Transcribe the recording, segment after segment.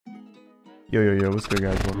Yo, what's good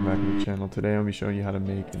guys? Welcome back to the channel. Today I'm going to be showing you how to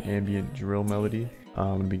make an ambient drill melody. I'm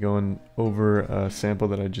going to be going over a sample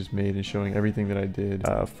that I just made and showing everything that I did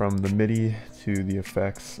from the MIDI to the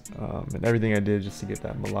effects and everything I did just to get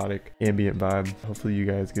that melodic ambient vibe. Hopefully you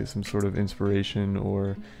guys get some sort of inspiration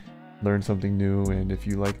or learn something new, and if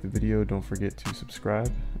you like the video, don't forget to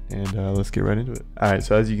subscribe, and let's get right into it. Alright,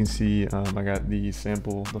 so as you can see, I got the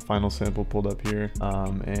final sample pulled up here,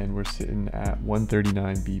 and we're sitting at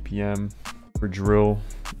 139 BPM. For drill,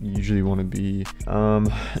 you usually want to be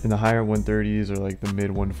in the higher 130s or like the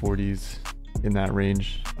mid 140s, in that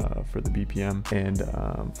range for the BPM.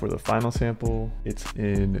 And for the final sample, it's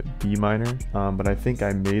in B minor, but I think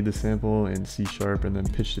I made the sample in C sharp and then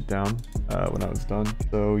pitched it down when I was done.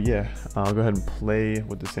 So yeah, I'll go ahead and play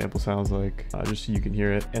what the sample sounds like just so you can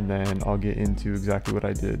hear it, and then I'll get into exactly what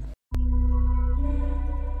I did.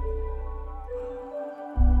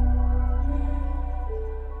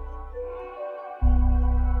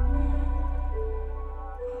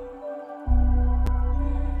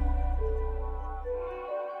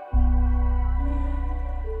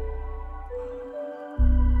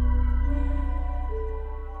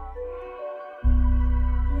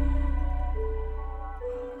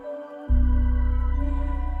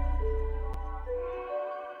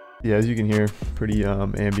 Yeah, as you can hear, pretty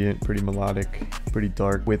ambient, pretty melodic, pretty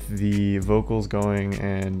dark, with the vocals going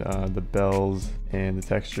and the bells and the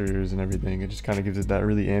textures and everything. It just kind of gives it that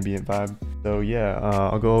really ambient vibe. So yeah,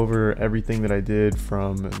 I'll go over everything that I did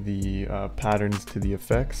from the patterns to the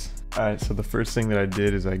effects. Alright, so the first thing that I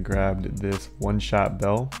did is I grabbed this one-shot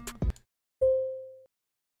bell.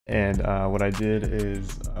 And what I did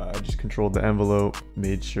is I just controlled the envelope,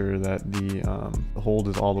 made sure that the hold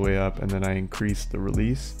is all the way up, and then I increased the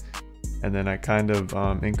release, and then I kind of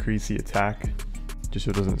increased the attack just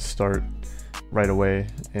so it doesn't start right away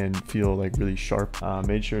and feel like really sharp.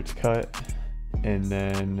 Made sure it's cut, and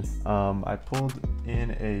then I pulled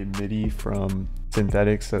in a MIDI from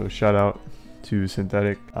Synthetic, so shout out to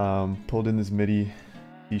Synthetic. Pulled in this MIDI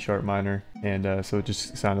C sharp minor, and so it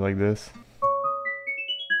just sounded like this.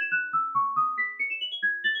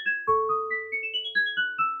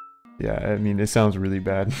 Yeah, I mean, it sounds really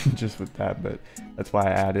bad just with that, but that's why I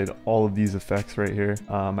added all of these effects right here.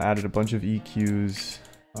 I added a bunch of EQs,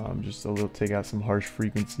 just a little, take out some harsh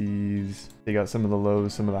frequencies, take out some of the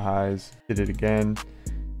lows, some of the highs, did it again,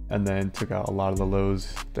 and then took out a lot of the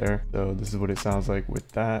lows there. So this is what it sounds like with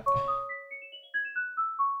that.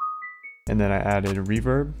 And then I added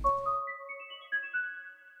reverb,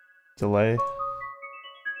 delay,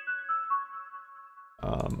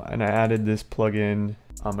 and I added this plugin.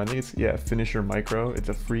 I think it's, yeah, Finisher Micro. It's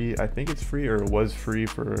a free, I think it's free, or it was free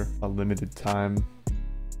for a limited time.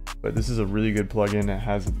 But this is a really good plugin. It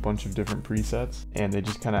has a bunch of different presets, and they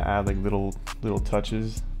just kind of add like little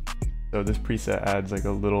touches. So this preset adds like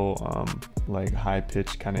a little like high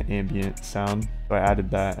pitched kind of ambient sound. So I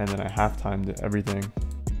added that, and then I half-timed everything.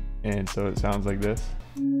 And so it sounds like this.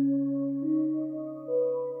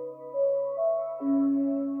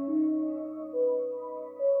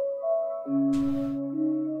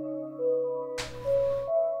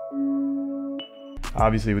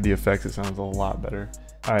 Obviously with the effects it sounds a lot better.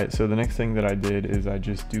 Alright, so the next thing that I did is I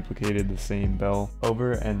just duplicated the same bell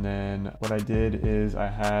over, and then what I did is I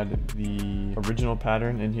had the original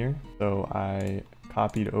pattern in here. So I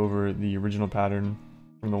copied over the original pattern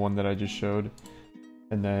from the one that I just showed,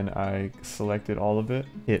 and then I selected all of it,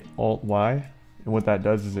 hit Alt-Y, and what that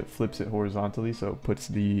does is it flips it horizontally, so it puts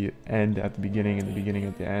the end at the beginning and the beginning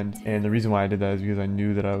at the end. And the reason why I did that is because I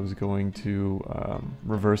knew that I was going to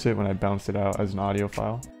reverse it when I bounced it out as an audio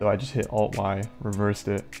file. So I just hit Alt-Y, reversed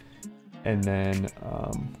it, and then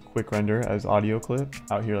quick render as audio clip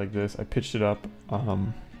out here like this. I pitched it up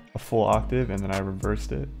a full octave, and then I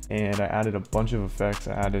reversed it, and I added a bunch of effects.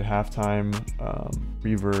 I added halftime,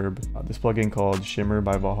 reverb, this plugin called Shimmer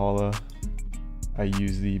by Valhalla. I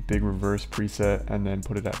used the big reverse preset and then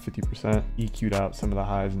put it at 50%, EQ'd out some of the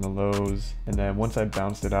highs and the lows, and then once I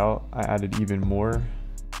bounced it out, I added even more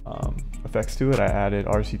effects to it. I added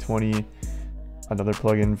RC20, another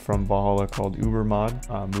plugin from Valhalla called Uber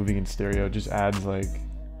Mod, moving in stereo. Just adds like,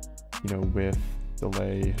 you know, width,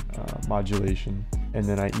 delay, modulation, and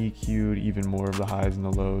then I EQ'd even more of the highs and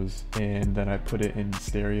the lows, and then I put it in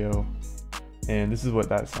stereo, and this is what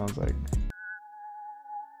that sounds like.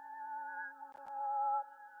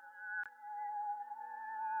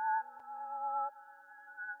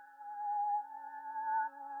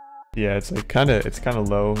 Yeah, it's like kind of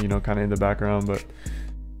low, you know, kind of in the background, but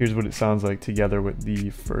here's what it sounds like together with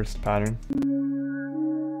the first pattern.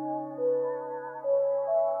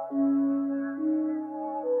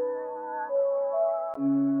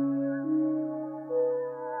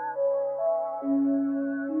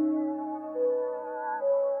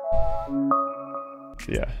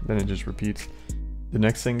 So yeah, then it just repeats. The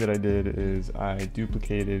next thing that I did is I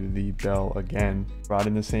duplicated the bell again, brought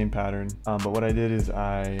in the same pattern, but what I did is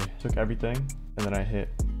I took everything and then I hit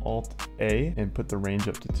Alt A and put the range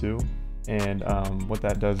up to 2. And what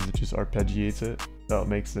that does is it just arpeggiates it, so it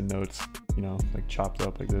makes the notes, you know, like chopped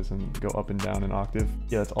up like this and go up and down an octave.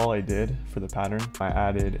 Yeah, that's all I did for the pattern. I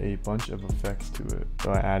added a bunch of effects to it.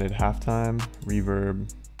 So I added halftime,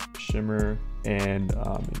 reverb, shimmer, and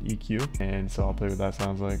an EQ. And so I'll play what that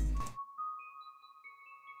sounds like.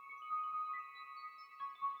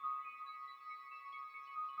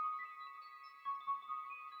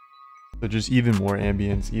 So just even more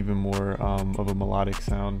ambience, even more of a melodic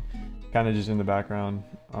sound, kind of just in the background.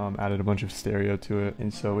 Added a bunch of stereo to it.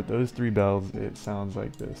 And so with those 3 bells, it sounds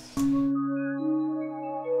like this.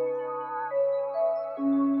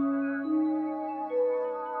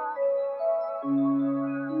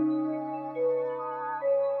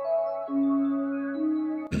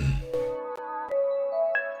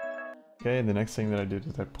 Okay, and the next thing that I did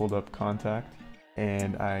is I pulled up Contact,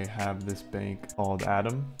 and I have this bank called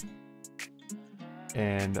Atom.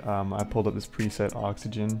 And I pulled up this preset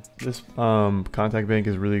Oxygen. This Contact bank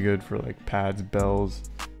is really good for like pads, bells,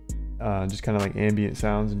 just kind of like ambient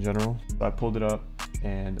sounds in general. So I pulled it up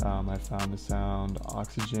and I found the sound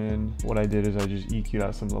Oxygen. What I did is I just EQ'd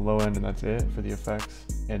out some of the low end and that's it for the effects,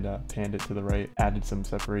 and panned it to the right, added some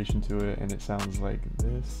separation to it, and it sounds like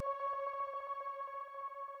this.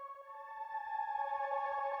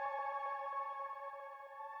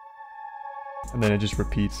 And then it just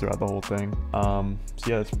repeats throughout the whole thing. So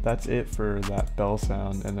yeah, that's it for that bell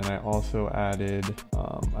sound. And then I also added,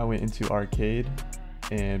 I went into Arcade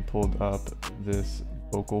and pulled up this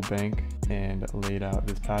vocal bank and laid out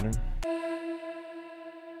this pattern.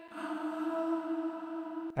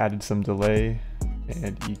 Added some delay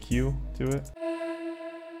and EQ to it.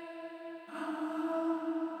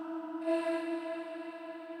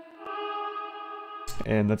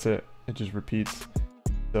 And that's it, it just repeats.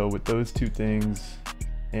 So with those 2 things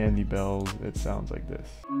and the bells, it sounds like this.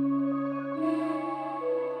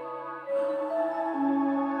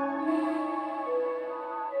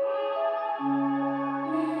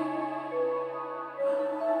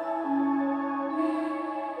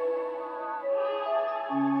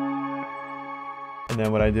 And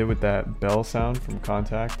then what I did with that bell sound from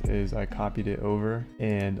Contact is I copied it over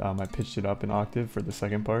and I pitched it up an octave for the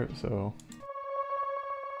second part. So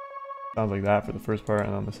sounds like that for the first part,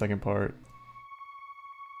 and on the second part.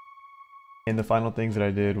 And the final things that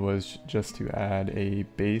I did was just to add a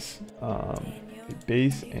bass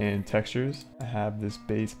and textures. I have this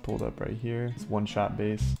bass pulled up right here. It's 1-shot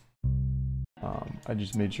bass. I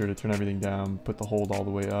just made sure to turn everything down, put the hold all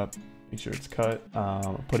the way up, make sure it's cut,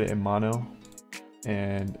 put it in mono,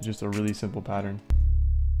 and just a really simple pattern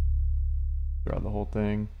throughout the whole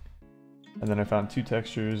thing. And then I found 2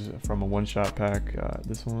 textures from a 1-shot pack.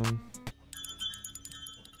 This one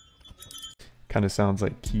kind of sounds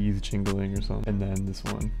like keys jingling or something, and then this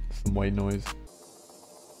one, some white noise.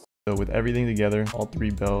 So with everything together, all 3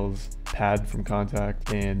 bells, pad from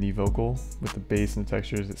Contact, and the vocal with the bass and the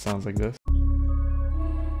textures, it sounds like this.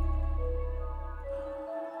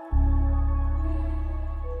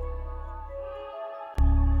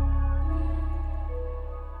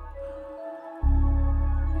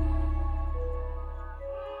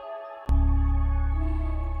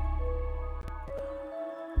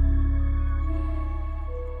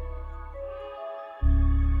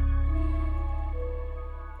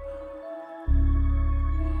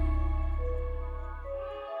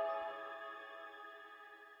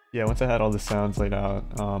 Yeah, once I had all the sounds laid out,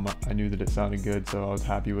 I knew that it sounded good, so I was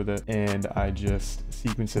happy with it. And I just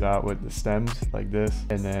sequenced it out with the stems like this.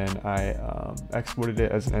 And then I exported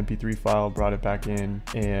it as an MP3 file, brought it back in,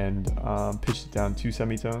 and pitched it down 2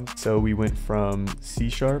 semitones. So we went from C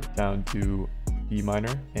sharp down to B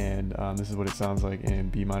minor, and this is what it sounds like in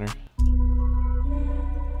B minor.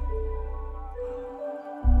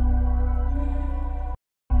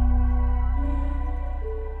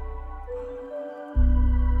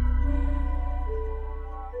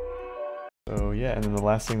 So yeah, and then the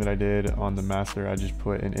last thing that I did on the master, I just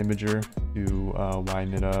put an imager to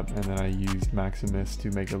widen it up, and then I used Maximus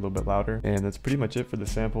to make it a little bit louder. And that's pretty much it for the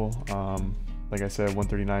sample. Like I said,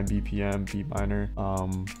 139 BPM, B minor,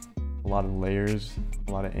 a lot of layers,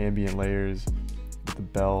 a lot of ambient layers with the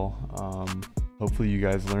bell. Hopefully you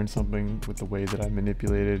guys learned something with the way that I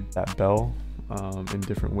manipulated that bell in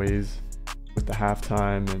different ways, with the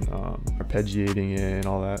halftime and arpeggiating it and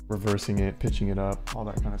all that, reversing it, pitching it up, all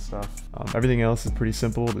that kind of stuff. Everything else is pretty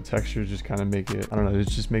simple. The textures just kind of make it, I don't know, it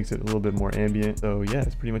just makes it a little bit more ambient. So yeah,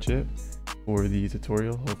 that's pretty much it. for the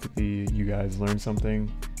tutorial. Hopefully you guys learned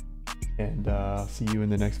something, and see you in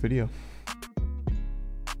the next video.